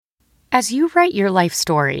As you write your life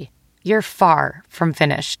story, you're far from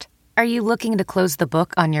finished. Are you looking to close the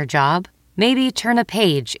book on your job? Maybe turn a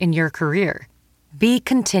page in your career? Be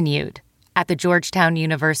continued at the Georgetown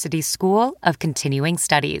University School of Continuing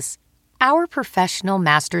Studies. Our professional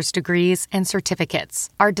master's degrees and certificates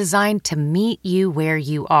are designed to meet you where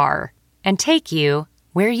you are and take you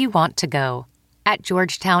where you want to go. At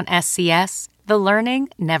Georgetown SCS, the learning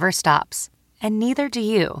never stops, and neither do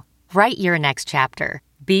you. Write your next chapter.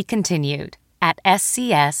 Be continued at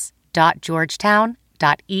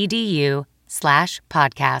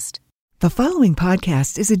scs.georgetown.edu/podcast. The following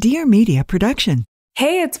podcast is a Dear Media production.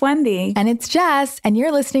 Hey, it's Wendy. And it's Jess, and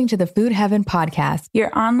you're listening to the Food Heaven Podcast,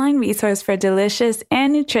 your online resource for delicious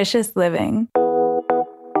and nutritious living.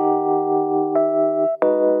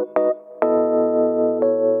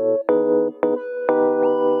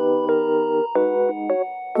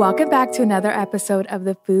 Welcome back to another episode of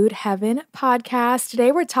the Food Heaven Podcast.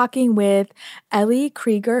 Today we're talking with Ellie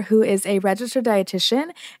Krieger, who is a registered dietitian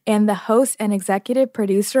and the host and executive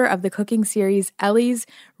producer of the cooking series Ellie's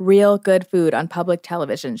Real Good Food on public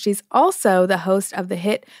television. She's also the host of the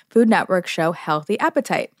hit Food Network show Healthy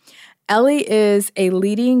Appetite. Ellie is a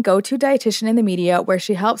leading go-to dietitian in the media where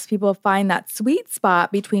she helps people find that sweet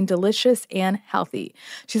spot between delicious and healthy.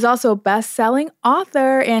 She's also a best-selling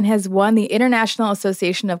author and has won the International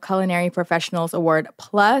Association of Culinary Professionals Award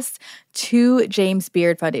plus 2 James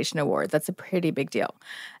Beard Foundation Awards. That's a pretty big deal.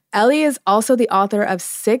 Ellie is also the author of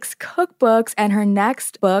 6 cookbooks, and her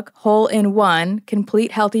next book, Whole in One,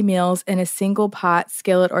 Complete Healthy Meals in a Single Pot,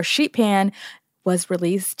 Skillet, or Sheet Pan, was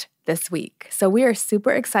released this week. So we are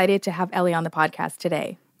super excited to have Ellie on the podcast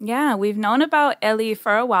today. Yeah, we've known about Ellie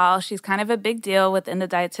for a while. She's kind of a big deal within the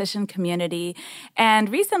dietitian community. And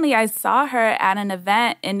recently I saw her at an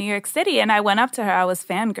event in New York City, and I went up to her. I was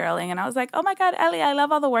fangirling, and I was like, oh my God, Ellie, I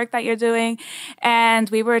love all the work that you're doing. And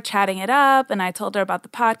we were chatting it up, and I told her about the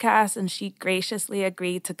podcast, and she graciously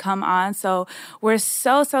agreed to come on. So we're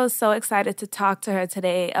so excited to talk to her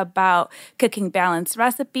today about cooking balanced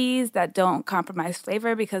recipes that don't compromise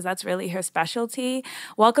flavor, because that's really her specialty.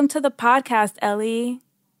 Welcome to the podcast, Ellie.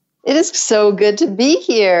 It is so good to be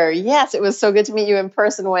here. Yes, it was so good to meet you in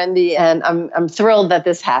person, Wendy, and I'm thrilled that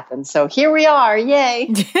this happened. So here we are.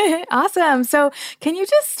 Yay. Awesome. So can you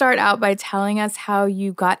just start out by telling us how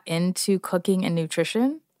you got into cooking and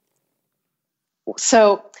nutrition?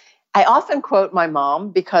 So I often quote my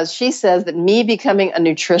mom because she says that me becoming a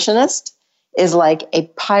nutritionist is like a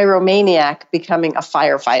pyromaniac becoming a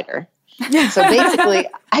firefighter. So basically,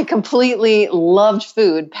 I completely loved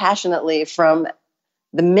food passionately from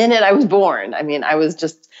the minute I was born. I mean, I was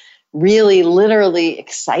just really literally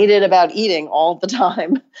excited about eating all the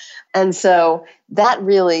time. And so that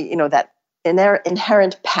really, that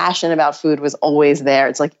inherent passion about food was always there.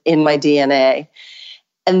 It's like in my DNA.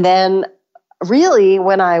 And then really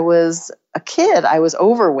when I was a kid, I was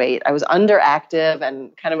overweight. I was underactive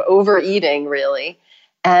and kind of overeating really.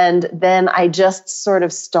 And then I just sort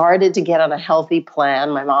of started to get on a healthy plan.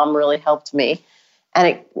 My mom really helped me. And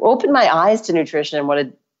it opened my eyes to nutrition and what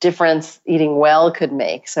a difference eating well could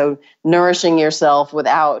make. So nourishing yourself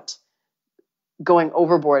without going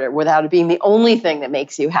overboard or without it being the only thing that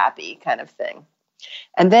makes you happy kind of thing.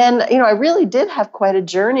 And then, I really did have quite a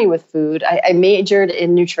journey with food. I majored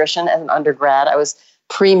in nutrition as an undergrad. I was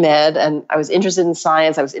pre-med and I was interested in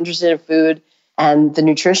science. I was interested in food. And the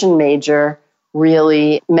nutrition major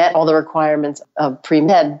really met all the requirements of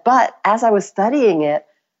pre-med. But as I was studying it,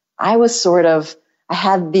 I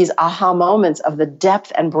had these aha moments of the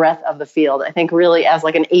depth and breadth of the field. I think really as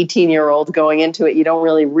like an 18-year-old going into it, you don't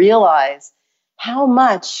really realize how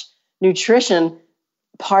much nutrition,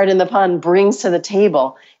 pardon the pun, brings to the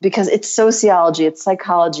table, because it's sociology, it's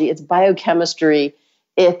psychology, it's biochemistry,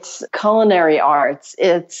 it's culinary arts,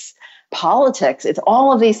 it's politics, it's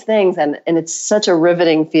all of these things. And it's such a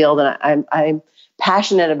riveting field. And I'm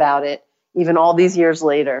passionate about it even all these years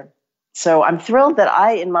later. So I'm thrilled that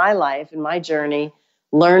I, in my life, in my journey,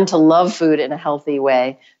 learned to love food in a healthy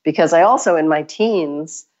way, because I also, in my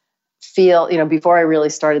teens, feel, before I really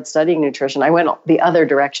started studying nutrition, I went the other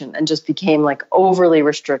direction and just became like overly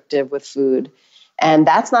restrictive with food. And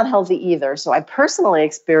that's not healthy either. So I personally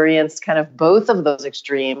experienced kind of both of those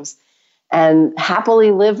extremes and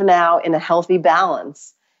happily live now in a healthy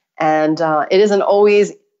balance. And it isn't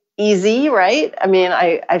always easy, right? I mean,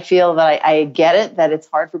 I feel that I get it, that it's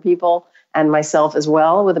hard for people and myself as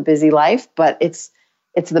well with a busy life, but it's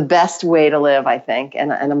the best way to live, I think.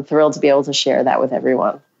 And I'm thrilled to be able to share that with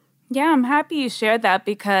everyone. Yeah, I'm happy you shared that,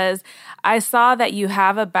 because I saw that you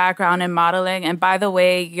have a background in modeling. And by the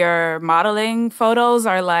way, your modeling photos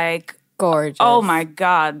are like Gorgeous. Oh my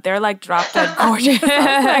God. They're like drop dead gorgeous.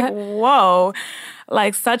 I was like, whoa.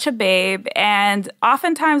 Like such a babe. And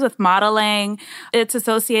oftentimes with modeling, it's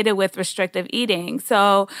associated with restrictive eating.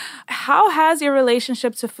 So how has your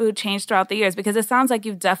relationship to food changed throughout the years? Because it sounds like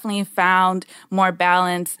you've definitely found more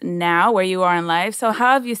balance now where you are in life. So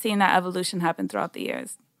how have you seen that evolution happen throughout the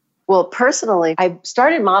years? Well, personally, I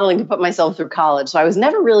started modeling to put myself through college. So I was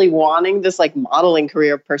never really wanting this like modeling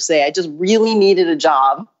career per se. I just really needed a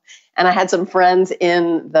job. And I had some friends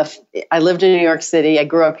I lived in New York City. I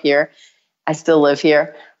grew up here. I still live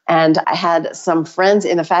here. And I had some friends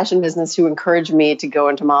in the fashion business who encouraged me to go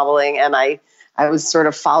into modeling. And I was sort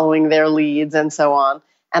of following their leads and so on.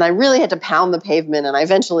 And I really had to pound the pavement, and I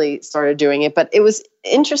eventually started doing it. But it was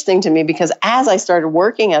interesting to me because as I started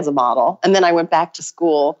working as a model, and then I went back to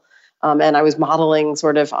school, and I was modeling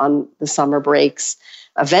sort of on the summer breaks.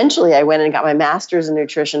 Eventually, I went and got my master's in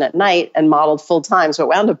nutrition at night and modeled full time. So it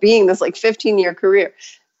wound up being this like 15-year career,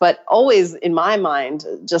 but always in my mind,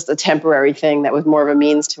 just a temporary thing that was more of a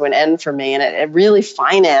means to an end for me. And it really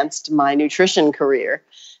financed my nutrition career.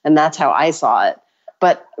 And that's how I saw it.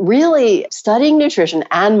 But really studying nutrition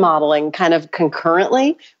and modeling kind of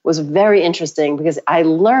concurrently was very interesting because I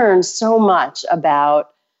learned so much about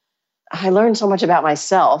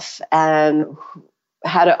myself and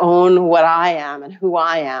how to own what I am and who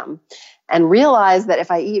I am, and realize that if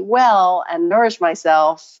I eat well and nourish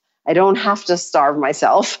myself, I don't have to starve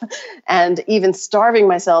myself. And even starving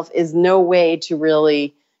myself is no way to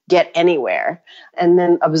really get anywhere. And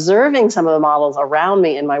then observing some of the models around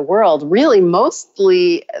me in my world, really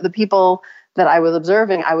mostly the people that I was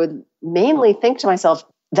observing, I would mainly think to myself,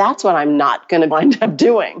 that's what I'm not going to wind up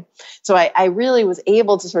doing. So I really was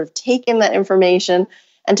able to sort of take in that information.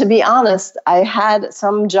 And to be honest, I had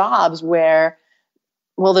some jobs where,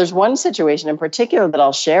 well, there's one situation in particular that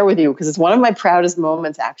I'll share with you because it's one of my proudest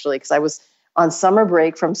moments, actually, because I was on summer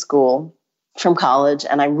break from college,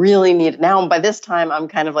 and I really needed, now by this time, I'm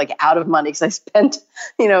kind of like out of money because I spent,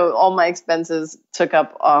 all my expenses took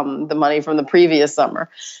up the money from the previous summer.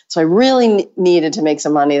 So I really needed to make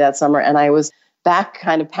some money that summer. And I was back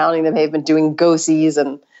kind of pounding the pavement, doing go-sees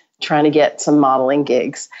and trying to get some modeling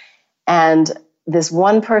gigs. And this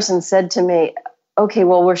one person said to me, okay,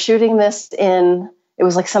 well, we're shooting this it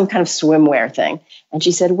was like some kind of swimwear thing. And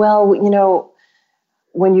she said, well,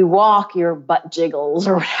 when you walk, your butt jiggles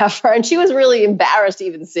or whatever. And she was really embarrassed to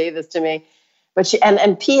even say this to me. But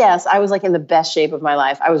and P.S., I was like in the best shape of my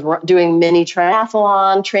life. I was doing mini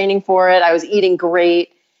triathlon, training for it. I was eating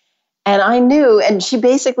great. And I knew, and she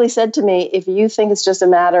basically said to me, if you think it's just a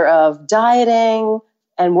matter of dieting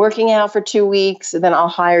and working out for 2 weeks, then I'll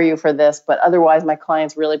hire you for this. But otherwise, my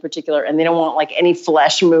client's really particular and they don't want like any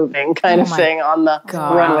flesh moving kind of thing on the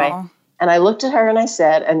runway. And I looked at her and I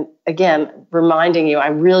said, and again, reminding you, I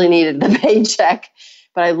really needed the paycheck.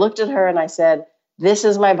 But I looked at her and I said, this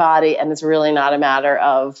is my body and it's really not a matter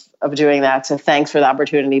of doing that. So thanks for the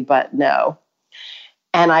opportunity, but no.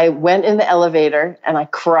 And I went in the elevator and I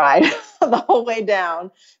cried the whole way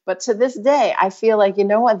down. But to this day, I feel like, you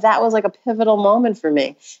know what? That was like a pivotal moment for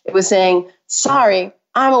me. It was saying, sorry,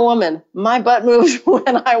 I'm a woman. My butt moves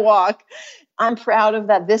when I walk. I'm proud of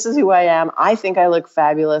that. This is who I am. I think I look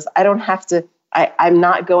fabulous. I don't have to, I'm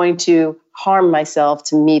not going to harm myself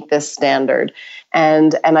to meet this standard.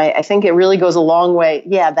 And I think it really goes a long way.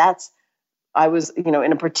 Yeah, I was, in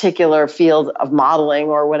a particular field of modeling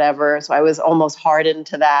or whatever. So I was almost hardened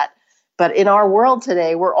to that. But in our world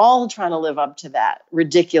today, we're all trying to live up to that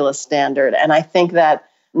ridiculous standard. And I think that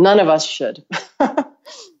none of us should.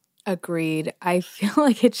 Agreed. I feel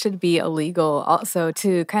like it should be illegal also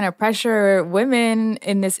to kind of pressure women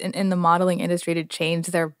in the modeling industry to change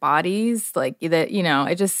their bodies. Like that,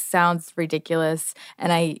 it just sounds ridiculous.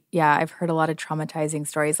 And I've heard a lot of traumatizing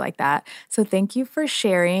stories like that. So thank you for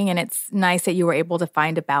sharing. And it's nice that you were able to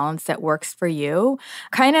find a balance that works for you.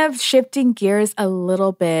 Kind of shifting gears a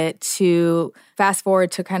little bit to fast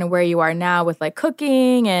forward to kind of where you are now with like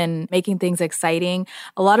cooking and making things exciting.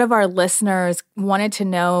 A lot of our listeners wanted to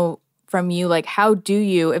know from you, like, how do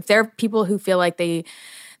you, if there are people who feel like they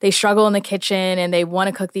struggle in the kitchen and they want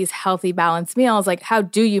to cook these healthy, balanced meals, like, how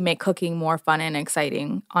do you make cooking more fun and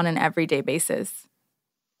exciting on an everyday basis?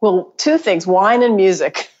 Well, two things, wine and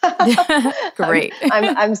music. Great.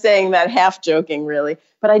 I'm saying that half joking, really.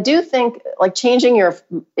 But I do think like changing your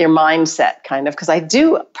mindset kind of, because I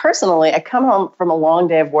do personally, I come home from a long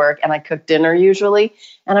day of work and I cook dinner usually,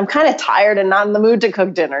 and I'm kind of tired and not in the mood to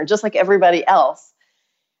cook dinner, just like everybody else.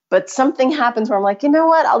 But something happens where I'm like, you know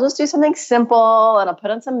what, I'll just do something simple and I'll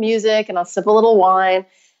put on some music and I'll sip a little wine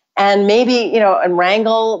and maybe, and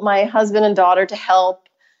wrangle my husband and daughter to help.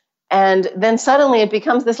 And then suddenly it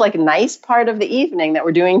becomes this like nice part of the evening that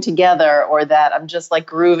we're doing together, or that I'm just like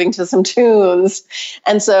grooving to some tunes.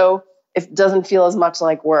 And so it doesn't feel as much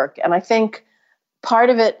like work. And I think part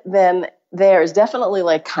of it then there is definitely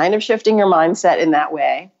like kind of shifting your mindset in that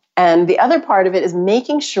way. And the other part of it is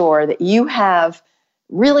making sure that you have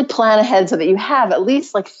really plan ahead so that you have at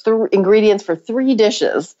least like ingredients for 3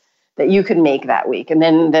 dishes that you can make that week. And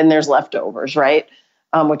then there's leftovers, right?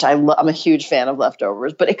 Which I'm a huge fan of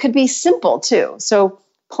leftovers, but it could be simple too. So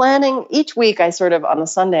planning each week, I sort of on a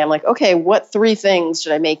Sunday, I'm like, okay, what 3 things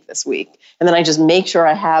should I make this week? And then I just make sure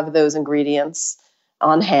I have those ingredients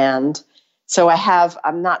on hand. So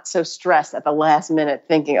I'm not so stressed at the last minute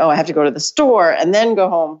thinking, oh, I have to go to the store and then go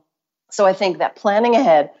home. So I think that planning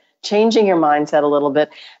ahead, changing your mindset a little bit,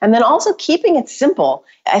 and then also keeping it simple.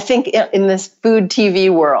 I think in this food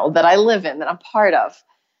TV world that I live in, that I'm part of,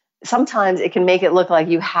 sometimes it can make it look like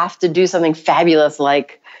you have to do something fabulous,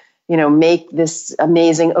 like, make this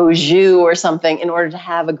amazing au jus or something in order to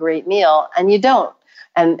have a great meal. And you don't.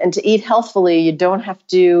 And to eat healthfully, you don't have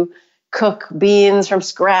to cook beans from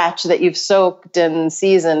scratch that you've soaked and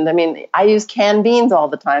seasoned. I mean, I use canned beans all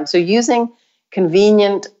the time. So using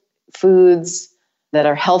convenient foods that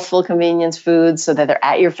are healthful convenience foods so that they're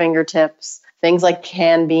at your fingertips, things like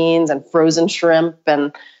canned beans and frozen shrimp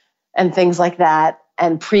and things like that.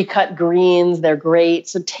 And pre-cut greens, they're great.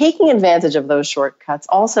 So taking advantage of those shortcuts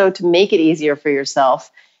also to make it easier for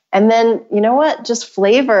yourself. And then, you know what? Just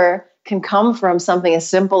flavor can come from something as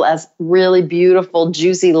simple as really beautiful,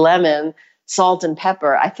 juicy lemon, salt and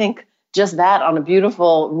pepper. I think just that on a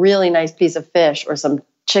beautiful, really nice piece of fish or some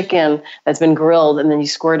chicken that's been grilled, and then you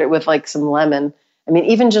squirt it with like some lemon. I mean,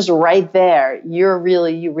 even just right there, you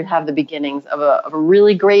have the beginnings of a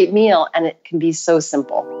really great meal, and it can be so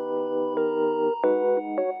simple.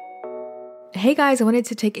 Hey guys, I wanted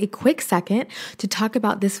to take a quick second to talk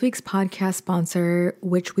about this week's podcast sponsor,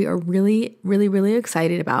 which we are really, really, really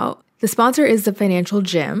excited about. The sponsor is the Financial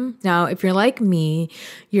Gym. Now, if you're like me,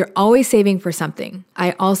 you're always saving for something.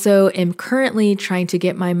 I also am currently trying to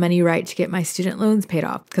get my money right to get my student loans paid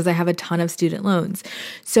off because I have a ton of student loans.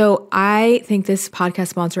 So I think this podcast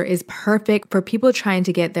sponsor is perfect for people trying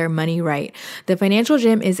to get their money right. The Financial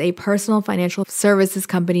Gym is a personal financial services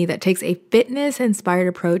company that takes a fitness-inspired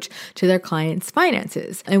approach to their clients'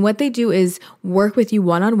 finances. And what they do is work with you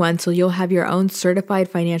one-on-one, so you'll have your own certified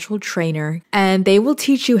financial trainer, and they will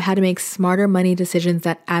teach you how to make smarter money decisions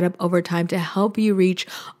that add up over time to help you reach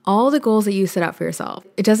all the goals that you set out for yourself.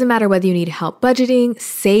 It doesn't matter whether you need help budgeting,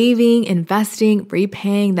 saving, investing,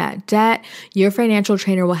 repaying that debt, your financial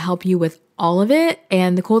trainer will help you with all of it.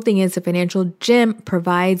 And the cool thing is the Financial Gym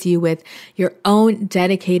provides you with your own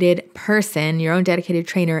dedicated person, your own dedicated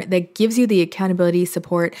trainer that gives you the accountability,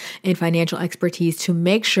 support, and financial expertise to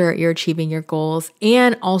make sure you're achieving your goals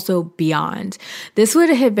and also beyond. This would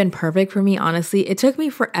have been perfect for me, honestly. It took me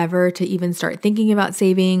forever to even start thinking about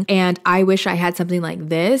saving. And I wish I had something like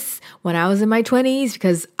this when I was in my 20s,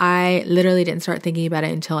 because I literally didn't start thinking about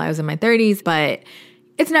it until I was in my 30s. But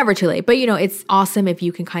it's never too late, but it's awesome if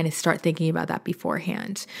you can kind of start thinking about that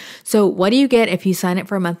beforehand. So what do you get if you sign up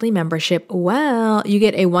for a monthly membership? Well, you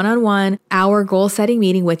get a one-on-one hour goal setting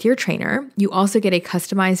meeting with your trainer. You also get a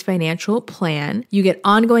customized financial plan. You get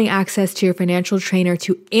ongoing access to your financial trainer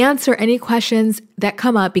to answer any questions that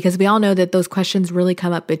come up, because we all know that those questions really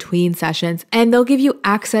come up between sessions. And they'll give you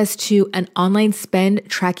access to an online spend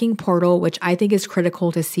tracking portal, which I think is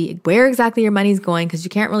critical to see where exactly your money's going, because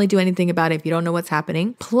you can't really do anything about it if you don't know what's happening.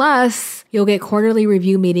 Plus, you'll get quarterly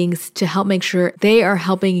review meetings to help make sure they are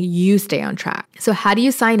helping you stay on track. So how do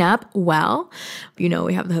you sign up? Well, we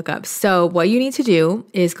have the hookups. So what you need to do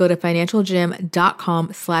is go to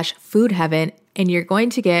financialgym.com/foodheaven, and you're going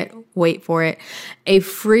to get, wait for it, a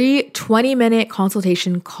free 20-minute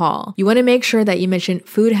consultation call. You want to make sure that you mention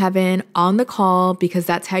Food Heaven on the call, because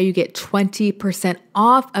that's how you get 20%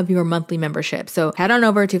 off of your monthly membership. So head on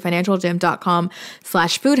over to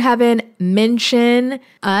financialgym.com/foodheaven, mention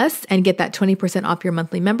us, and get that 20% off your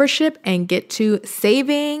monthly membership and get to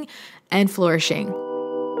saving and flourishing.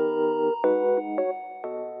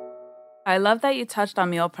 I love that you touched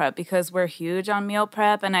on meal prep, because we're huge on meal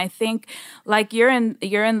prep. And I think like you're in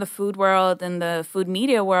the food world and the food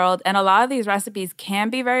media world, and a lot of these recipes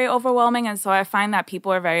can be very overwhelming. And so I find that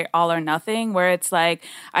people are very all or nothing, where it's like,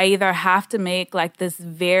 I either have to make like this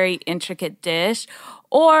very intricate dish,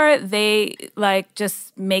 or they like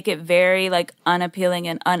just make it very like unappealing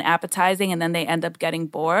and unappetizing, and then they end up getting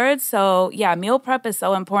bored. So yeah, meal prep is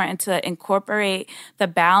so important to incorporate the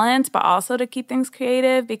balance, but also to keep things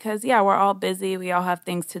creative because yeah, we're all busy. We all have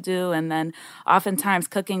things to do. And then oftentimes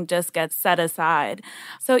cooking just gets set aside.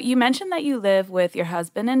 So you mentioned that you live with your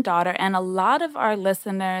husband and daughter, and a lot of our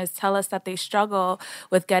listeners tell us that they struggle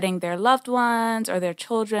with getting their loved ones or their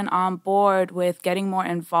children on board with getting more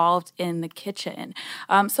involved in the kitchen.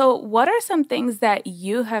 So what are some things that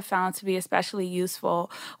you have found to be especially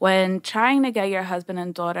useful when trying to get your husband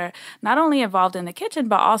and daughter not only involved in the kitchen,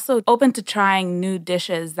 but also open to trying new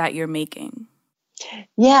dishes that you're making?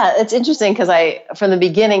 Yeah, it's interesting because I, from the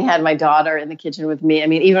beginning, had my daughter in the kitchen with me. I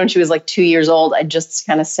mean, even when she was like 2 years old, I just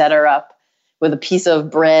kind of set her up with a piece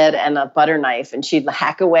of bread and a butter knife, and she'd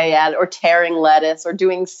hack away at it, or tearing lettuce, or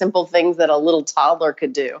doing simple things that a little toddler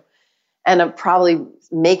could do. And I'm probably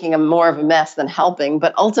making more of a mess than helping,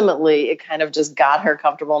 but ultimately it kind of just got her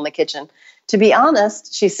comfortable in the kitchen. To be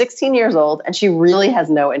honest, she's 16 years old and she really has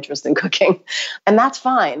no interest in cooking, and that's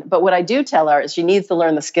fine. But what I do tell her is she needs to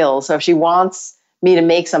learn the skills. So if she wants me to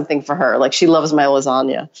make something for her, like she loves my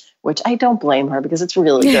lasagna, which I don't blame her because it's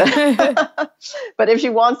really good. But if she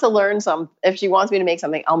wants to learn if she wants me to make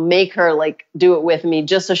something, I'll make her like do it with me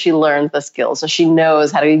just so she learns the skills. So she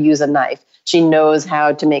knows how to use a knife. She knows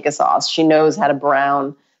how to make a sauce. She knows how to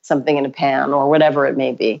brown something in a pan or whatever it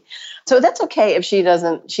may be. So that's okay if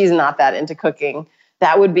she's not that into cooking.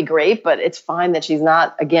 That would be great, but it's fine that she's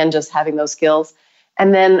not, again, just having those skills.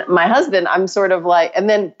 And then my husband, I'm sort of like,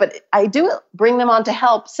 but I do bring them on to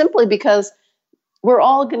help simply because we're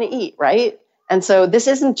all going to eat, right? And so this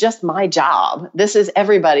isn't just my job. This is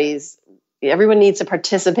everybody's. Everyone needs to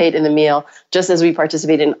participate in the meal just as we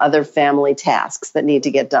participate in other family tasks that need to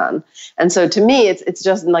get done. And so to me, it's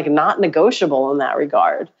just like not negotiable in that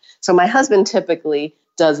regard. So my husband typically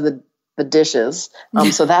does the dishes.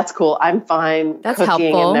 So that's cool. I'm fine That's cooking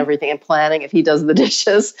helpful. and everything and planning if he does the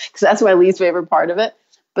dishes, because that's my least favorite part of it.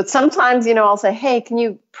 But sometimes, I'll say, hey, can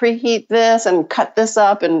you preheat this and cut this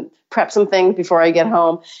up and prep some things before I get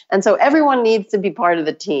home? And so everyone needs to be part of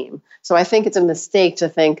the team. So I think it's a mistake to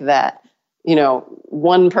think that,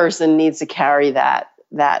 one person needs to carry that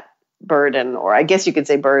burden, or I guess you could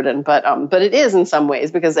say burden, but it is in some ways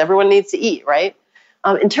because everyone needs to eat, right?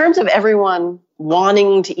 In terms of everyone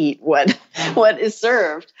wanting to eat what is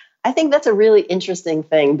served, I think that's a really interesting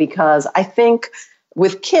thing because I think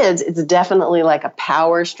with kids, it's definitely like a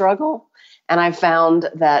power struggle. And I found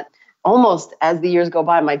that almost as the years go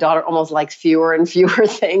by, my daughter almost likes fewer and fewer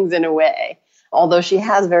things in a way, although she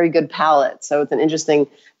has very good palate. So it's an interesting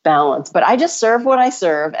balance. But I just serve what I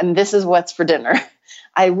serve, and this is what's for dinner.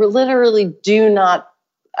 I literally do not,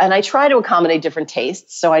 and I try to accommodate different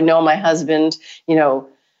tastes. So I know my husband,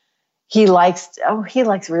 he likes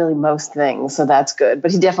really most things. So that's good. But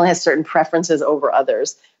he definitely has certain preferences over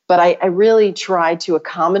others. But I really try to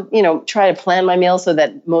accommodate, try to plan my meals so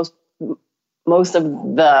that most of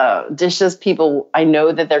the dishes I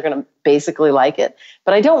know that they're going to basically like it.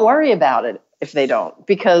 But I don't worry about it if they don't,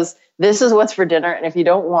 because this is what's for dinner. And if you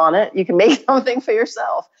don't want it, you can make something for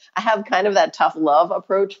yourself. I have kind of that tough love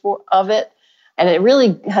approach of it. And it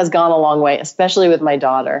really has gone a long way, especially with my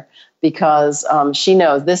daughter, because she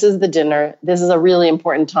knows this is the dinner. This is a really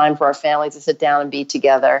important time for our family to sit down and be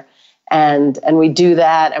together. And we do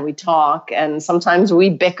that and we talk. And sometimes we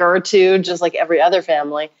bicker too, just like every other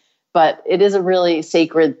family. But it is a really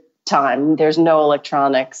sacred time. There's no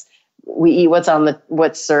electronics. We eat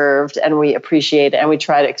what's served, and we appreciate it, and we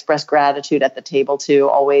try to express gratitude at the table too.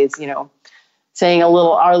 Always, saying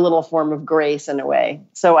our little form of grace in a way.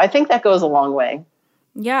 So I think that goes a long way.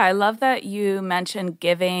 Yeah, I love that you mentioned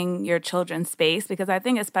giving your children space, because I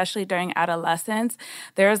think especially during adolescence,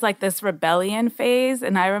 there's like this rebellion phase.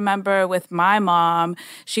 And I remember with my mom,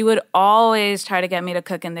 she would always try to get me to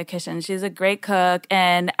cook in the kitchen. She's a great cook.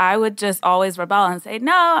 And I would just always rebel and say,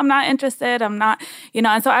 no, I'm not interested. I'm not,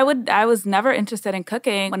 and so I was never interested in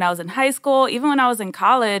cooking when I was in high school, even when I was in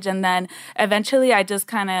college. And then eventually I just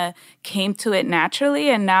kind of came to it naturally.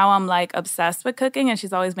 And now I'm like obsessed with cooking, and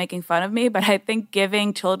she's always making fun of me. But I think giving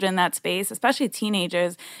children that space, especially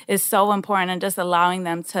teenagers, is so important, and just allowing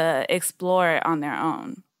them to explore it on their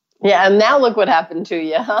own. Yeah, and now look what happened to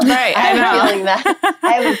you. Huh? Right,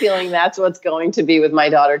 I have a feeling that's what's going to be with my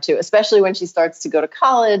daughter too, especially when she starts to go to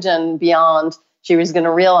college and beyond. She was going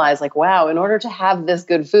to realize, like, wow, in order to have this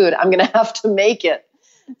good food, I'm going to have to make it.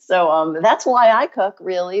 So that's why I cook,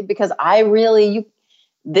 really, because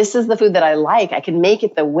this is the food that I like. I can make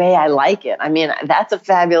it the way I like it. I mean, that's a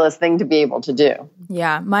fabulous thing to be able to do.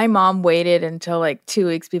 Yeah. My mom waited until like 2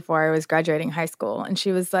 weeks before I was graduating high school. And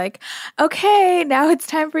she was like, okay, now it's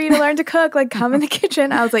time for you to learn to cook. Like, come in the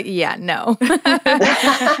kitchen. I was like, yeah, no,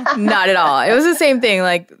 not at all. It was the same thing.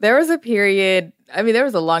 Like, there was a period, there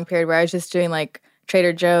was a long period where I was just doing like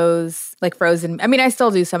Trader Joe's, like frozen. I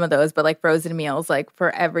still do some of those, but like frozen meals, like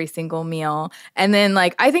for every single meal. And then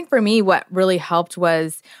like, I think for me, what really helped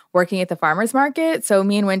was working at the farmer's market. So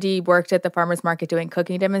me and Wendy worked at the farmer's market doing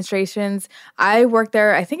cooking demonstrations. I worked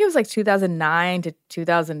there, I think it was like 2009 to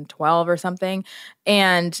 2012 or something.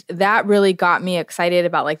 And that really got me excited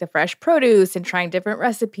about like the fresh produce and trying different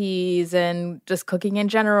recipes and just cooking in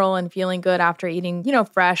general and feeling good after eating,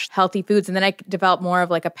 fresh, healthy foods. And then I developed more of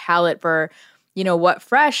like a palate for what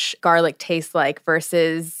fresh garlic tastes like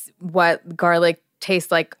versus what garlic tastes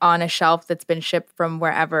like on a shelf that's been shipped from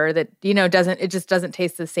wherever that, it just doesn't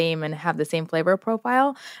taste the same and have the same flavor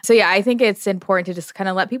profile. So yeah, I think it's important to just kind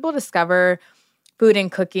of let people discover food and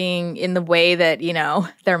cooking in the way that,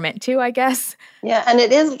 they're meant to, I guess. Yeah. And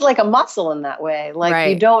it is like a muscle in that way. Like right.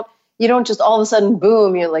 you don't just all of a sudden,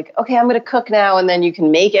 boom, you're like, okay, I'm going to cook now. And then you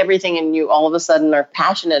can make everything and you all of a sudden are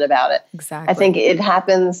passionate about it. Exactly. I think it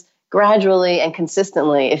happens gradually and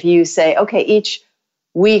consistently. If you say, okay, each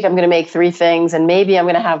week I'm going to make 3 things and maybe I'm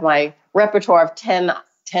going to have my repertoire of 10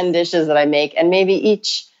 dishes that I make. And maybe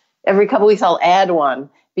every couple weeks I'll add one.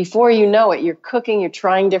 Before you know it, you're cooking, you're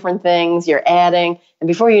trying different things, you're adding. And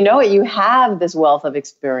before you know it, you have this wealth of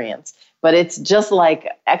experience. But it's just like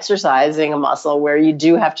exercising a muscle where you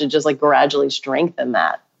do have to just like gradually strengthen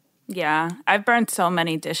that. Yeah, I've burned so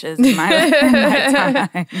many dishes in my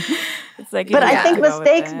time. It's like, but I think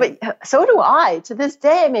mistakes, but so do I. To this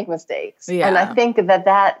day, I make mistakes. Yeah. And I think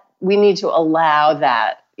that we need to allow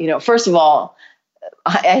that. First of all,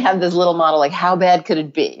 I have this little model, like how bad could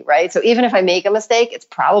it be, right? So even if I make a mistake, it's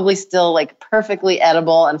probably still like perfectly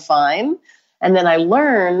edible and fine. And then I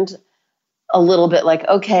learned a little bit like,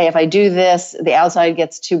 okay, if I do this, the outside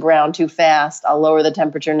gets too brown too fast, I'll lower the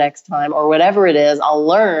temperature next time or whatever it is, I'll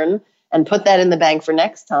learn and put that in the bank for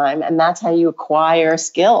next time. And that's how you acquire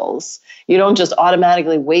skills. You don't just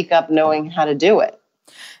automatically wake up knowing how to do it.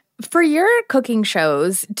 For your cooking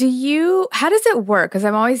shows, how does it work? Because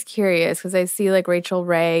I'm always curious because I see like Rachel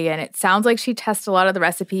Ray and it sounds like she tests a lot of the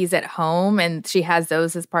recipes at home and she has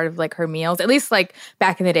those as part of like her meals, at least like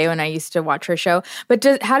back in the day when I used to watch her show. But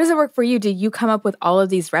how does it work for you? Do you come up with all of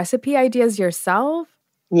these recipe ideas yourself?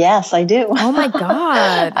 Yes, I do. Oh my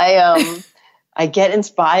God. I get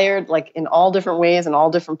inspired like in all different ways in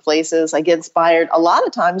all different places. I get inspired a lot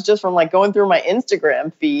of times just from like going through my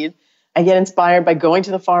Instagram feed. I get inspired by going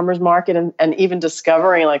to the farmer's market and even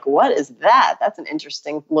discovering like, what is that? That's an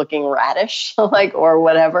interesting looking radish, like, or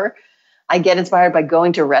whatever. I get inspired by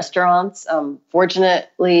going to restaurants.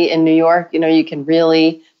 Fortunately in New York, you can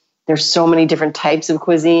really, there's so many different types of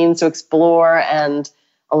cuisine to explore. And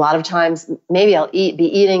a lot of times maybe I'll be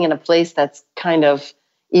eating in a place that's kind of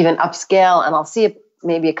even upscale and I'll see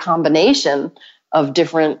maybe a combination of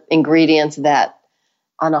different ingredients that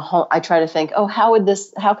on a home, I try to think, how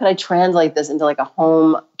could I translate this into like a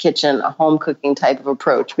home kitchen, a home cooking type of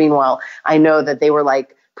approach? Meanwhile, I know that they were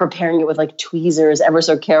like preparing it with like tweezers ever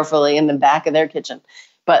so carefully in the back of their kitchen.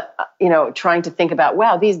 But, trying to think about,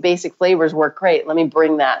 wow, these basic flavors work great. Let me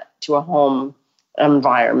bring that to a home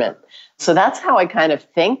environment. So that's how I kind of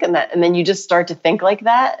think. And then you just start to think like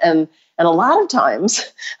that. And a lot of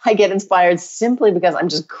times I get inspired simply because I'm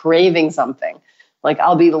just craving something. Like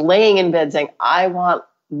I'll be laying in bed saying, I want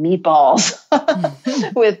meatballs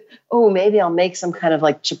with, maybe I'll make some kind of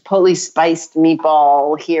like chipotle spiced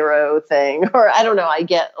meatball hero thing. Or I don't know, I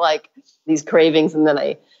get like these cravings and then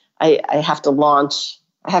I have to launch.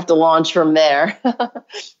 I have to launch from there.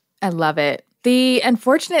 I love it. The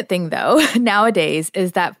unfortunate thing though, nowadays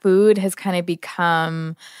is that food has kind of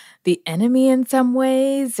become the enemy in some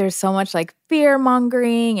ways. There's so much like fear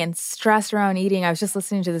mongering and stress around eating. I was just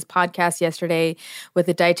listening to this podcast yesterday with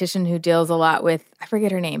a dietitian who deals a lot with, I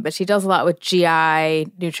forget her name, but she deals a lot with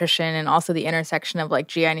GI nutrition and also the intersection of like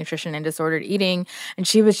GI nutrition and disordered eating. And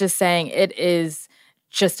she was just saying it is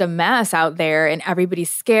just a mess out there and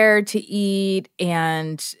everybody's scared to eat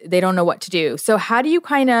and they don't know what to do. So how do you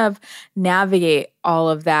kind of navigate all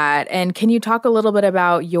of that? And can you talk a little bit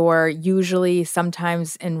about your usually,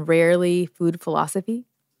 sometimes, and rarely food philosophy?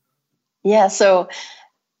 Yeah. So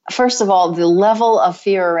first of all, the level of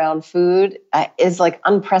fear around food is like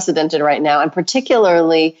unprecedented right now. And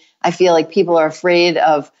particularly, I feel like people are afraid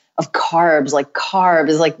of carbs. Like carb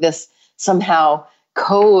is like this somehow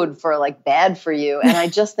code for like bad for you. And I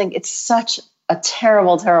just think it's such a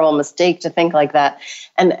terrible, terrible mistake to think like that.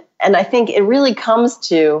 And I think it really comes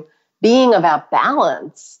to being about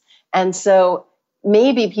balance. And so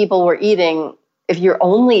maybe people were eating, if you're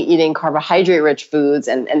only eating carbohydrate-rich foods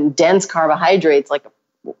and dense carbohydrates like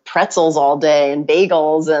pretzels all day and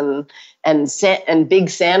bagels and big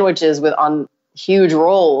sandwiches on huge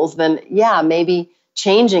rolls, then yeah, maybe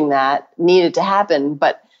changing that needed to happen.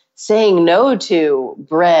 But saying no to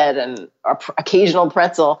bread and occasional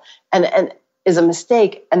pretzel and is a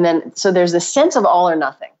mistake. And then so there's this sense of all or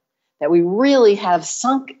nothing that we really have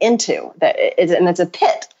sunk into, and it's a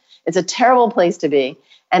pit. It's a terrible place to be.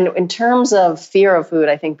 And in terms of fear of food,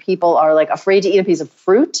 I think people are like afraid to eat a piece of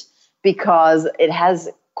fruit because it has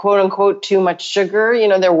quote unquote too much sugar.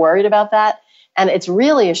 They're worried about that. And it's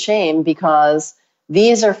really a shame because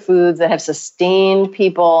these are foods that have sustained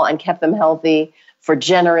people and kept them healthy for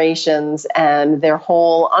generations, and they're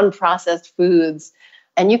whole unprocessed foods.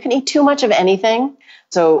 And you can eat too much of anything.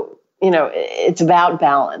 So, it's about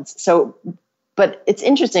balance. So, but it's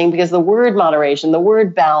interesting because the word moderation, the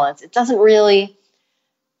word balance, it's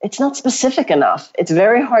not specific enough. It's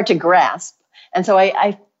very hard to grasp. And so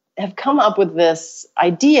I have come up with this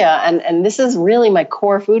idea, and this is really my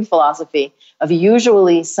core food philosophy of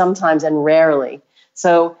usually, sometimes, and rarely.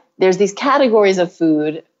 So there's these categories of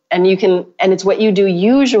food, and it's what you do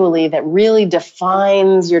usually that really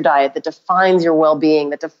defines your diet, that defines your well-being,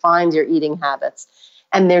 that defines your eating habits.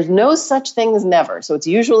 And there's no such thing as never. So it's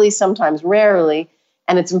usually, sometimes, rarely.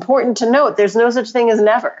 And it's important to note there's no such thing as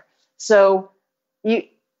never. So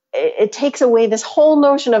it takes away this whole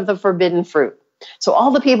notion of the forbidden fruit. So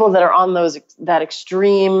all the people that are on that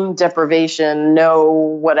extreme deprivation, no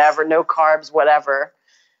whatever, no carbs, whatever,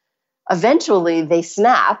 eventually they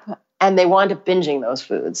snap and they wind up binging those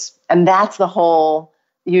foods. And that's the whole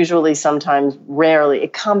usually, sometimes, rarely.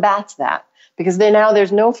 It combats that because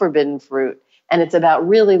there's no forbidden fruit. And it's about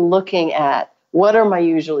really looking at what are my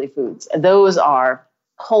usually foods. Those are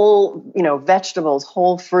whole, vegetables,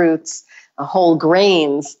 whole fruits, whole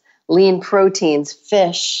grains, lean proteins,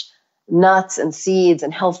 fish, nuts and seeds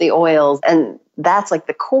and healthy oils. And that's like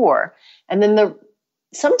the core. And then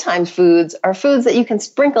sometimes foods are foods that you can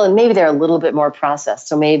sprinkle and maybe they're a little bit more processed.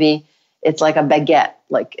 So maybe it's like a baguette.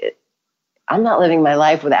 I'm not living my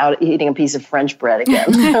life without eating a piece of French bread again,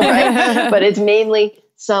 right? But it's mainly,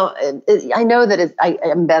 I know that I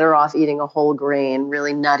am better off eating a whole grain,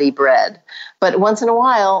 really nutty bread. But once in a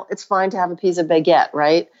while, it's fine to have a piece of baguette,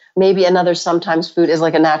 right? Maybe another sometimes food is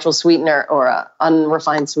like a natural sweetener or an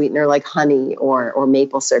unrefined sweetener like honey or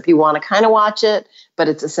maple syrup. You want to kind of watch it, but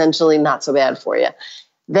it's essentially not so bad for you.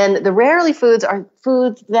 Then the rarely foods are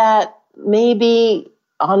foods that maybe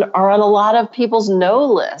are on a lot of people's no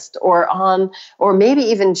list or maybe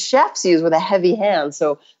even chefs use with a heavy hand.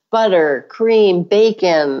 So butter, cream,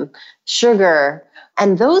 bacon, sugar,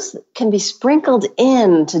 and those can be sprinkled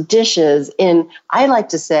into dishes I like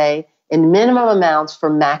to say, in minimum amounts for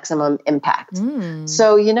maximum impact.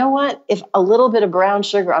 So you know what? If a little bit of brown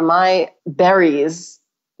sugar on my berries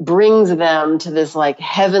brings them to this like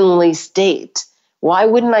heavenly state, why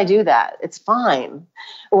wouldn't I do that? It's fine.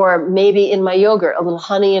 Or maybe in my yogurt, a little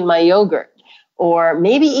honey in my yogurt. Or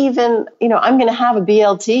maybe even, I'm going to have a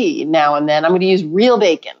BLT now and then. I'm going to use real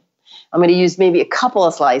bacon. I'm going to use maybe a couple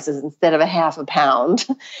of slices instead of a half a pound.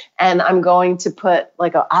 And I'm going to put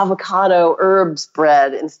like an avocado herbs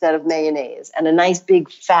bread instead of mayonnaise and a nice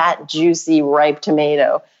big fat, juicy, ripe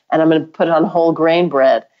tomato. And I'm going to put it on whole grain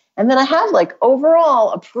bread. And then I have like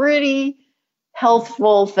overall a pretty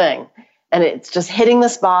healthful thing. And it's just hitting the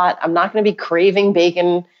spot. I'm not going to be craving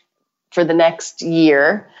bacon for the next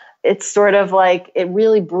year. It's sort of like it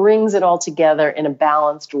really brings it all together in a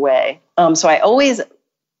balanced way. So I always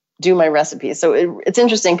do my recipes. So it's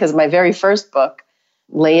interesting because my very first book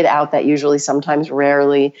laid out that usually, sometimes,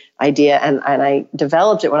 rarely idea. And I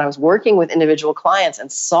developed it when I was working with individual clients and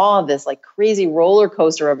saw this like crazy roller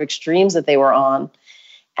coaster of extremes that they were on.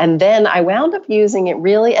 And then I wound up using it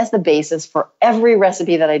really as the basis for every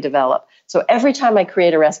recipe that I develop. So every time I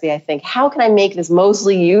create a recipe, I think, how can I make this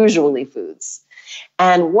mostly usually foods?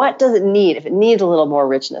 And what does it need? If it needs a little more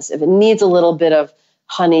richness, if it needs a little bit of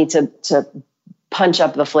honey to punch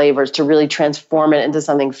up the flavors, to really transform it into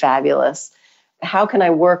something fabulous, how can I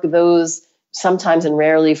work those sometimes and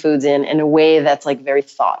rarely foods in a way that's like very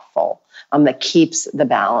thoughtful, that keeps the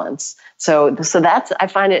balance. So that's, I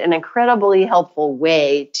find it an incredibly helpful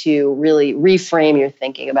way to really reframe your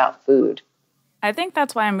thinking about food. I think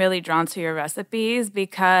that's why I'm really drawn to your recipes,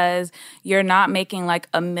 because you're not making like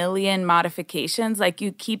a million modifications. Like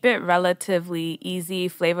you keep it relatively easy,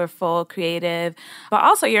 flavorful, creative, but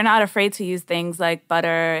also you're not afraid to use things like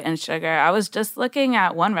butter and sugar. I was just looking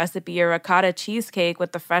at one recipe, your ricotta cheesecake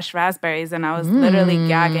with the fresh raspberries, and I was literally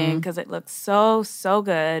gagging because it looks so, so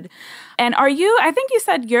good. And I think you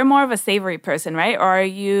said you're more of a savory person, right? Or are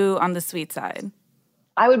you on the sweet side?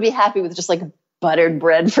 I would be happy with just like buttered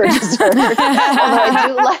bread for dessert. Although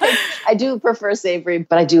I do prefer savory,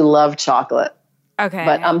 but I do love chocolate. Okay.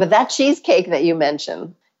 But that cheesecake that you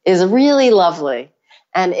mentioned is really lovely.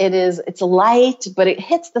 And it's light, but it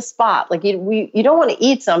hits the spot. Like you don't want to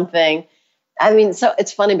eat something. I mean, so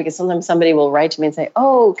it's funny because sometimes somebody will write to me and say,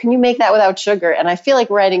 "Oh, can you make that without sugar?" And I feel like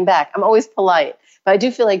writing back. I'm always polite. But I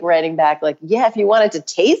do feel like writing back, like, yeah, if you want it to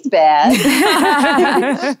taste bad,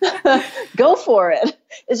 go for it.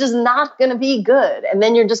 It's just not going to be good. And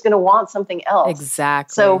then you're just going to want something else.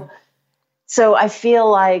 Exactly. So I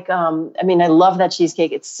feel like, I love that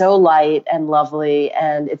cheesecake. It's so light and lovely,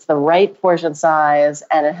 and it's the right portion size,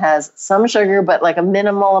 and it has some sugar, but like a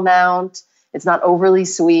minimal amount. It's not overly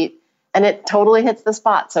sweet, and it totally hits the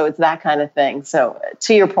spot. So it's that kind of thing. So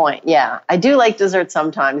to your point, yeah, I do like dessert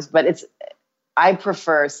sometimes, but I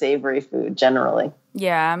prefer savory food generally.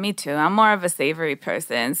 Yeah, me too. I'm more of a savory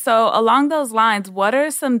person. So along those lines, what are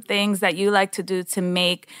some things that you like to do to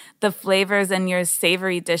make the flavors in your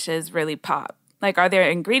savory dishes really pop? Like, are there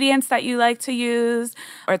ingredients that you like to use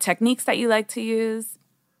or techniques that you like to use?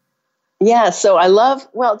 Yeah, so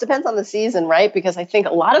it depends on the season, right? Because I think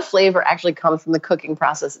a lot of flavor actually comes from the cooking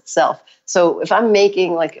process itself. So if I'm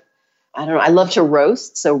making I love to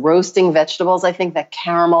roast. So roasting vegetables, I think that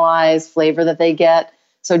caramelized flavor that they get.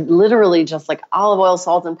 So literally just like olive oil,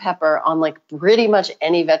 salt, and pepper on like pretty much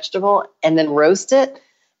any vegetable and then roast it.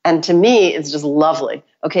 And to me, it's just lovely.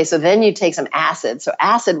 Okay, so then you take some acid. So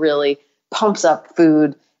acid really pumps up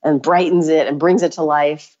food and brightens it and brings it to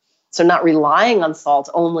life. So not relying on salt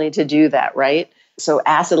only to do that, right? So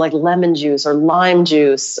acid like lemon juice or lime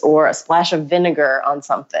juice or a splash of vinegar on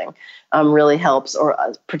something really helps, or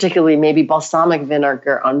particularly maybe balsamic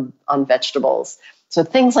vinegar on vegetables. So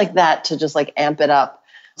things like that to just like amp it up.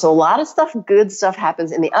 So a lot of good stuff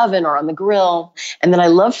happens in the oven or on the grill. And then I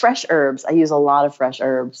love fresh herbs. I use a lot of fresh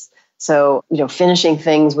herbs. So, finishing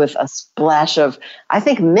things with a splash of, I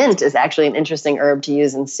think mint is actually an interesting herb to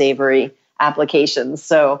use in savory applications.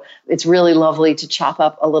 So it's really lovely to chop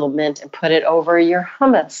up a little mint and put it over your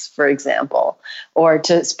hummus, for example, or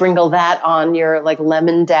to sprinkle that on your like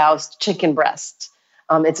lemon doused chicken breast.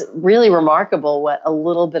 It's really remarkable what a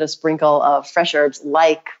little bit of sprinkle of fresh herbs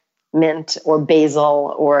like mint or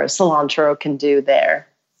basil or cilantro can do there.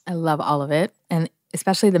 I love all of it. And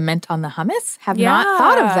especially the mint on the hummus. Have not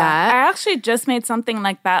thought of that. I actually just made something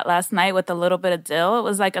like that last night with a little bit of dill. It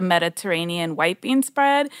was like a Mediterranean white bean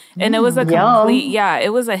spread. And it was a complete,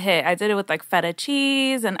 it was a hit. I did it with like feta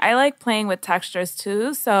cheese, and I like playing with textures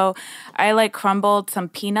too. So I like crumbled some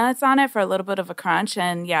peanuts on it for a little bit of a crunch.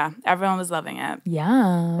 And yeah, everyone was loving it.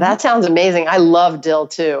 Yeah. That sounds amazing. I love dill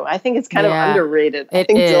too. I think it's kind of underrated. I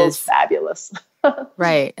think dill is fabulous.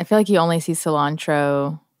 Right. I feel like you only see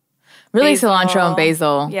cilantro. Really basil. Cilantro and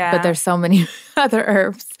basil, but there's so many other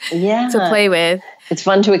herbs to play with. It's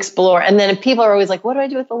fun to explore. And then people are always like, what do I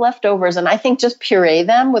do with the leftovers? And I think just puree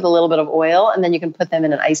them with a little bit of oil, and then you can put them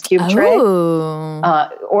in an ice cube tray,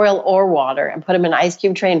 oil or water, and put them in an ice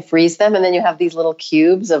cube tray and freeze them. And then you have these little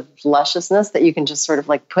cubes of lusciousness that you can just sort of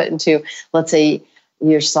like put into, let's say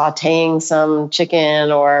you're sauteing some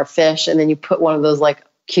chicken or fish, and then you put one of those like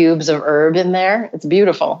cubes of herb in there. It's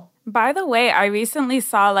beautiful. By the way, I recently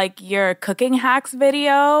saw like your cooking hacks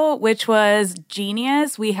video, which was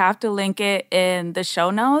genius. We have to link it in the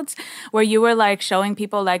show notes, where you were like showing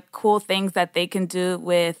people like cool things that they can do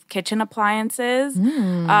with kitchen appliances.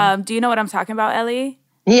 Do you know what I'm talking about, Ellie?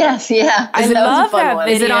 Yes, yeah. I love that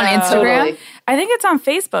video. Is it on Instagram? Totally. I think it's on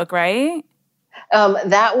Facebook, right?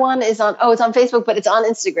 That one is it's on Facebook, but it's on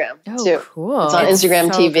Instagram too. Cool. It's on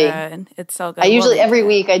Instagram so TV. Good. It's so good. Every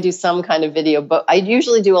week I do some kind of video, but I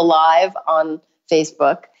usually do a live on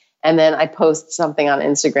Facebook, and then I post something on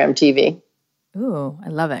Instagram TV. Ooh, I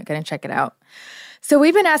love it. Gonna check it out. So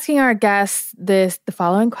we've been asking our guests the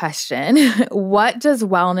following question. What does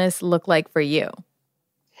wellness look like for you?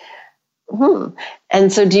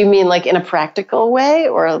 And so do you mean like in a practical way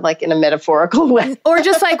or like in a metaphorical way? Or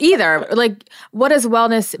just like either. Like, what does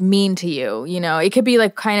wellness mean to you? It could be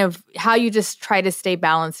like kind of how you just try to stay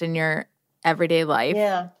balanced in your everyday life.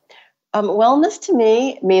 Yeah. Wellness to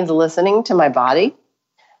me means listening to my body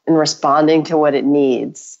and responding to what it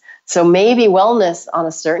needs. So maybe wellness on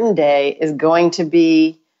a certain day is going to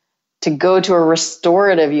be to go to a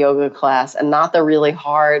restorative yoga class and not the really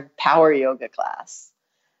hard power yoga class.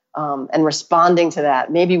 And responding to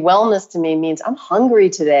that. Maybe wellness to me means I'm hungry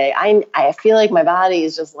today. I feel like my body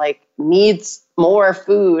is just like needs more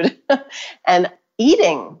food and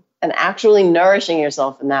eating and actually nourishing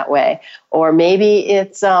yourself in that way. Or maybe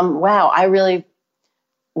it's, wellness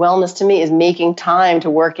to me is making time to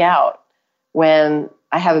work out when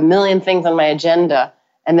I have a million things on my agenda.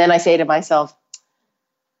 And then I say to myself,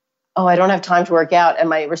 oh, I don't have time to work out. And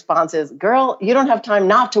my response is, girl, you don't have time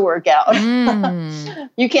not to work out.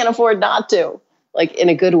 You can't afford not to, like in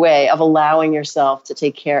a good way of allowing yourself to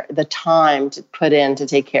take care, the time to put in to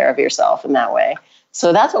take care of yourself in that way.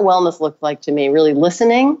 So that's what wellness looks like to me, really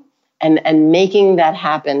listening and making that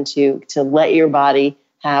happen to let your body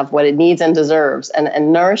have what it needs and deserves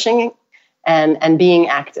and nourishing and being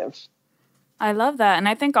active. I love that. And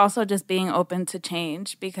I think also just being open to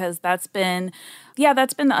change, because that's been the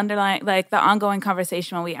underlying, like the ongoing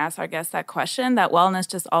conversation when we ask our guests that question, that wellness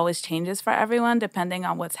just always changes for everyone depending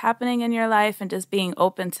on what's happening in your life, and just being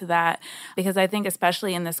open to that. Because I think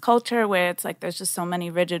especially in this culture where it's like there's just so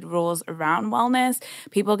many rigid rules around wellness,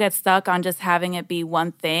 people get stuck on just having it be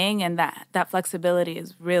one thing, and that flexibility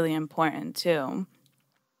is really important too.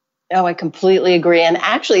 Oh, I completely agree. And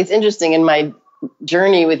actually, it's interesting in my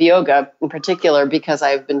journey with yoga in particular, because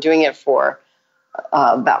I've been doing it for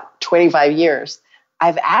about 25 years.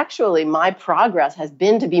 My progress has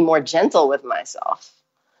been to be more gentle with myself,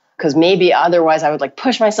 because maybe otherwise I would like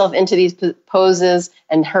push myself into these poses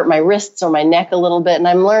and hurt my wrists or my neck a little bit. And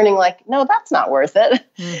I'm learning like, no, that's not worth it.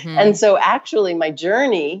 Mm-hmm. And so actually my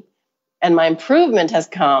journey and my improvement has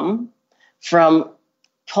come from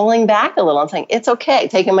pulling back a little and saying, it's okay,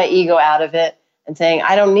 taking my ego out of it and saying,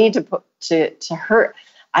 I don't need to hurt.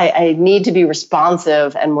 I need to be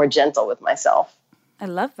responsive and more gentle with myself. I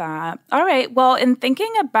love that. All right. Well, in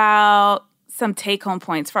thinking about some take-home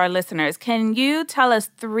points for our listeners, can you tell us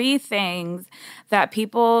 3 things that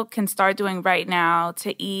people can start doing right now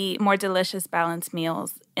to eat more delicious, balanced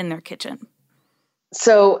meals in their kitchen?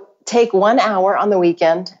 So take 1 hour on the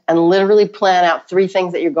weekend and literally plan out 3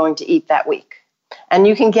 things that you're going to eat that week. And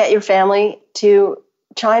you can get your family to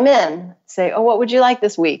chime in, say, oh, what would you like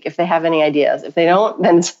this week? If they have any ideas. If they don't,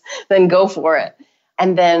 then go for it.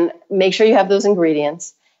 And then make sure you have those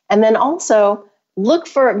ingredients. And then also look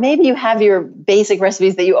for, maybe you have your basic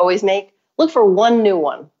recipes that you always make. Look for one new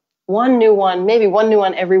one, maybe one new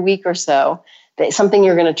one every week or so. Something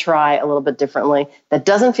you're going to try a little bit differently that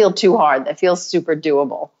doesn't feel too hard, that feels super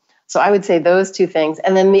doable. So I would say those 2 things.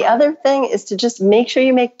 And then the other thing is to just make sure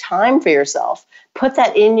you make time for yourself. Put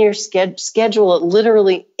that in your schedule it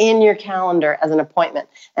literally in your calendar as an appointment.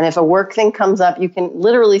 And if a work thing comes up, you can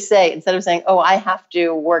literally say, instead of saying, oh, I have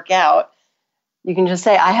to work out, you can just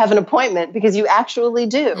say, I have an appointment, because you actually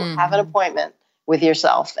do have an appointment with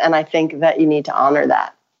yourself. And I think that you need to honor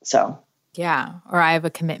that. So, yeah. Or I have a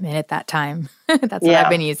commitment at that time. That's what I've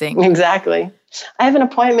been using. Exactly. I have an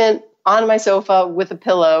appointment on my sofa with a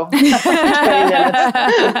pillow. 20 minutes.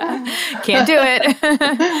 Can't do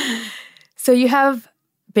it. So you have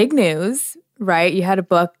big news, right? You had a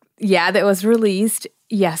book, that was released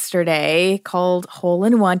yesterday called Hole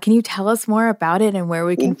in One. Can you tell us more about it and where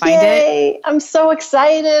we can find it? I'm so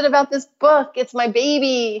excited about this book. It's my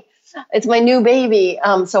baby. It's my new baby.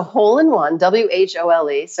 So Hole in One,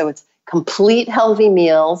 WHOLE. So it's complete healthy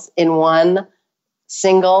meals in one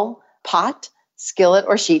single pot, skillet,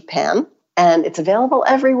 or sheet pan. And it's available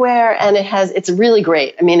everywhere. And it's really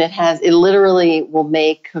great. I mean, it literally will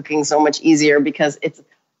make cooking so much easier, because it's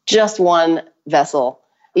just one vessel.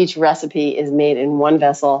 Each recipe is made in one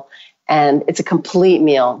vessel, and it's a complete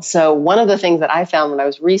meal. So one of the things that I found when I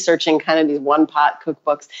was researching kind of these one-pot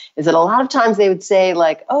cookbooks is that a lot of times they would say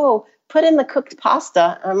like, oh, put in the cooked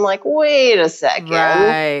pasta. And I'm like, wait a second.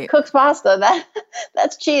 Right. Cooked pasta,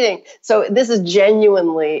 that's cheating. So this is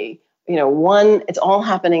genuinely, it's all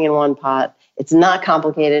happening in one pot. It's not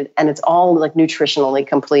complicated, and it's all like nutritionally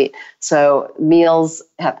complete. So meals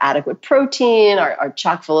have adequate protein, are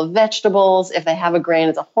chock full of vegetables. If they have a grain,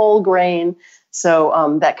 it's a whole grain.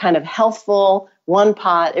 So that kind of healthful one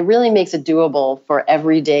pot, it really makes it doable for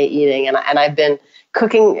everyday eating. And I've been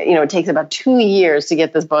cooking, it takes about 2 years to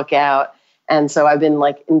get this book out. And so I've been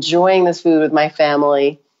like enjoying this food with my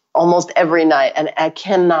family almost every night. And I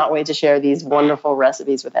cannot wait to share these wonderful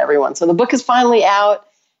recipes with everyone. So the book is finally out,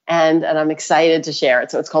 and I'm excited to share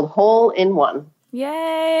it. So it's called Hole in One.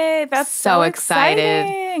 Yay! That's so excited.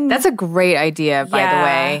 Interesting. That's a great idea, by the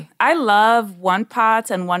way. I love one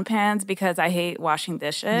pots and one pans because I hate washing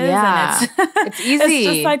dishes. Yeah. And it's easy. It's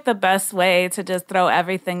just like the best way to just throw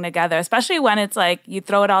everything together, especially when it's like you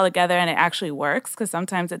throw it all together and it actually works, because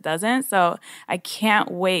sometimes it doesn't. So I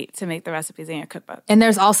can't wait to make the recipes in your cookbook. And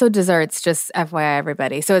there's also desserts, just FYI,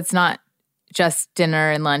 everybody. So it's not just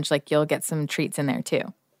dinner and lunch. Like you'll get some treats in there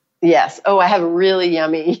too. Yes. Oh, I have really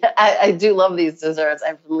yummy. I do love these desserts. I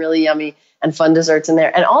have some really yummy and fun desserts in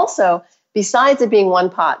there. And also, besides it being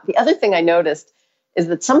one pot, the other thing I noticed is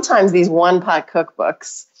that sometimes these one pot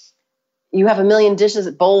cookbooks, you have a million dishes,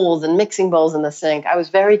 bowls and mixing bowls in the sink. I was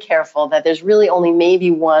very careful that there's really only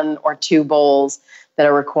maybe 1 or 2 bowls that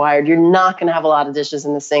are required. You're not going to have a lot of dishes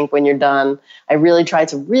in the sink when you're done. I really tried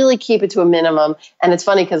to really keep it to a minimum. And it's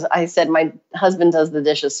funny because I said my husband does the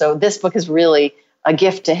dishes. So this book is really a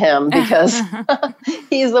gift to him because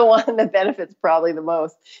he's the one that benefits probably the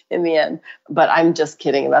most in the end. But I'm just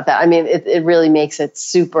kidding about that. I mean, it really makes it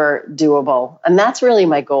super doable. And that's really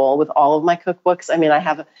my goal with all of my cookbooks. I mean, I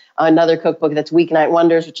have another cookbook that's Weeknight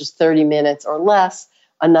Wonders, which is 30 minutes or less.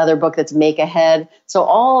 Another book that's Make Ahead. So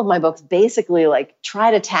all of my books basically like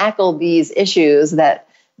try to tackle these issues that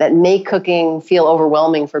make cooking feel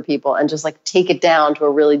overwhelming for people and just like take it down to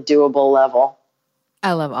a really doable level.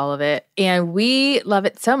 I love all of it. And we love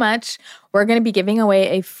it so much. We're going to be giving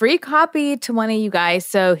away a free copy to one of you guys.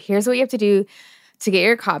 So here's what you have to do to get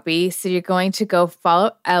your copy. So you're going to go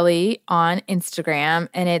follow Ellie on Instagram,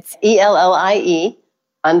 and it's ELLIE_Krieger,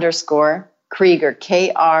 KRIEGER.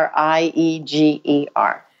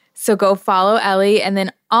 So go follow Ellie, and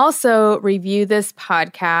then also review this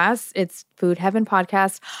podcast. It's Food Heaven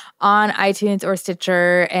Podcast on iTunes or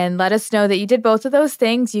Stitcher, and let us know that you did both of those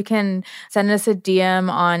things. You can send us a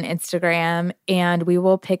DM on Instagram, and we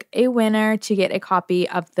will pick a winner to get a copy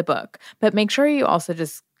of the book. But make sure you also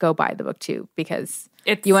just go buy the book too, because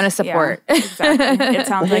you want to support. Yeah, exactly. It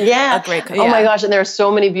sounds like a great cookbook. Oh my gosh, and there are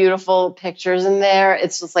so many beautiful pictures in there.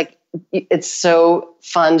 It's just like, it's so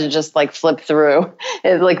fun to just like flip through.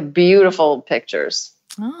 It's like beautiful pictures.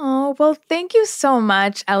 Oh, well, thank you so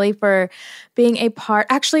much, Ellie, for being a part.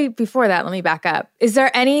 Actually, before that, let me back up. Is there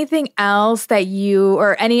anything else that you,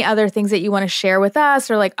 or any other things that you want to share with us,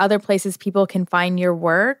 or like other places people can find your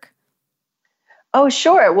work? Oh,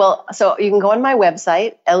 sure. Well, so you can go on my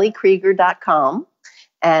website, elliekrieger.com.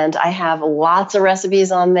 And I have lots of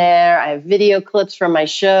recipes on there. I have video clips from my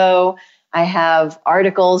show. I have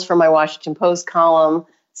articles from my Washington Post column.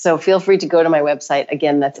 So feel free to go to my website.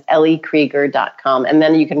 Again, that's elliekrieger.com. And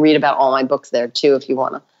then you can read about all my books there too if you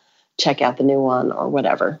want to check out the new one or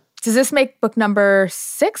whatever. Does this make book number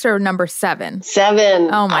 6 or number 7?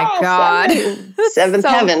 7. Oh my God. 7th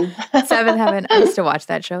Heaven. 7th Heaven. I used to watch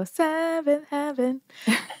that show. 7th Heaven.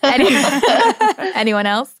 Anyone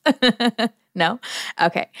else? No?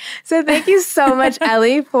 Okay. So thank you so much,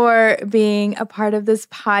 Ellie, for being a part of this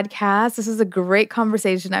podcast. This was a great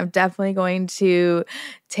conversation. I'm definitely going to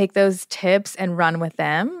take those tips and run with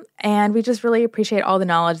them. And we just really appreciate all the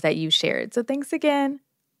knowledge that you shared. So thanks again.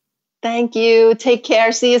 Thank you. Take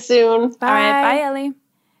care. See you soon. Bye. All right. Bye, Ellie.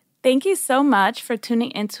 Thank you so much for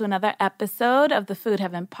tuning into another episode of the Food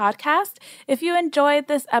Heaven Podcast. If you enjoyed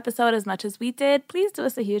this episode as much as we did, please do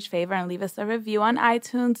us a huge favor and leave us a review on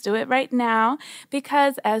iTunes. Do it right now,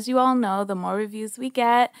 because as you all know, the more reviews we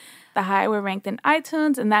get, the higher we're ranked in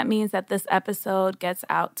iTunes, and that means that this episode gets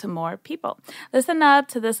out to more people. Listen up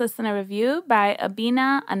to this listener review by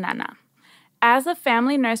Abina Anana. As a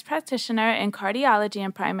family nurse practitioner in cardiology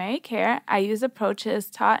and primary care, I use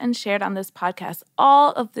approaches taught and shared on this podcast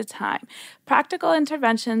all of the time. Practical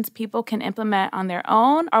interventions people can implement on their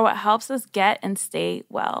own are what helps us get and stay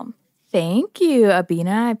well. Thank you,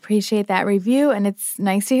 Abina. I appreciate that review. And it's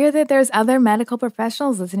nice to hear that there's other medical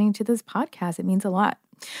professionals listening to this podcast. It means a lot.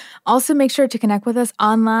 Also, make sure to connect with us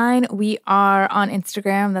online. We are on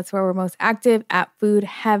Instagram. That's where we're most active, at Food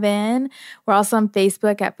Heaven. We're also on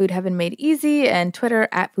Facebook at Food Heaven Made Easy, and Twitter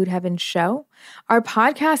at Food Heaven Show. Our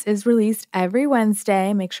podcast is released every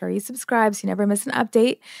Wednesday. Make sure you subscribe so you never miss an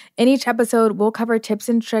update. In each episode, we'll cover tips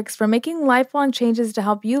and tricks for making lifelong changes to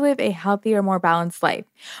help you live a healthier, more balanced life.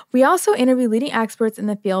 We also interview leading experts in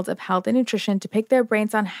the fields of health and nutrition to pick their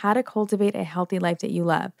brains on how to cultivate a healthy life that you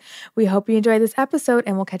love. We hope you enjoyed this episode,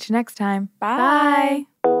 and we'll catch you next time. Bye.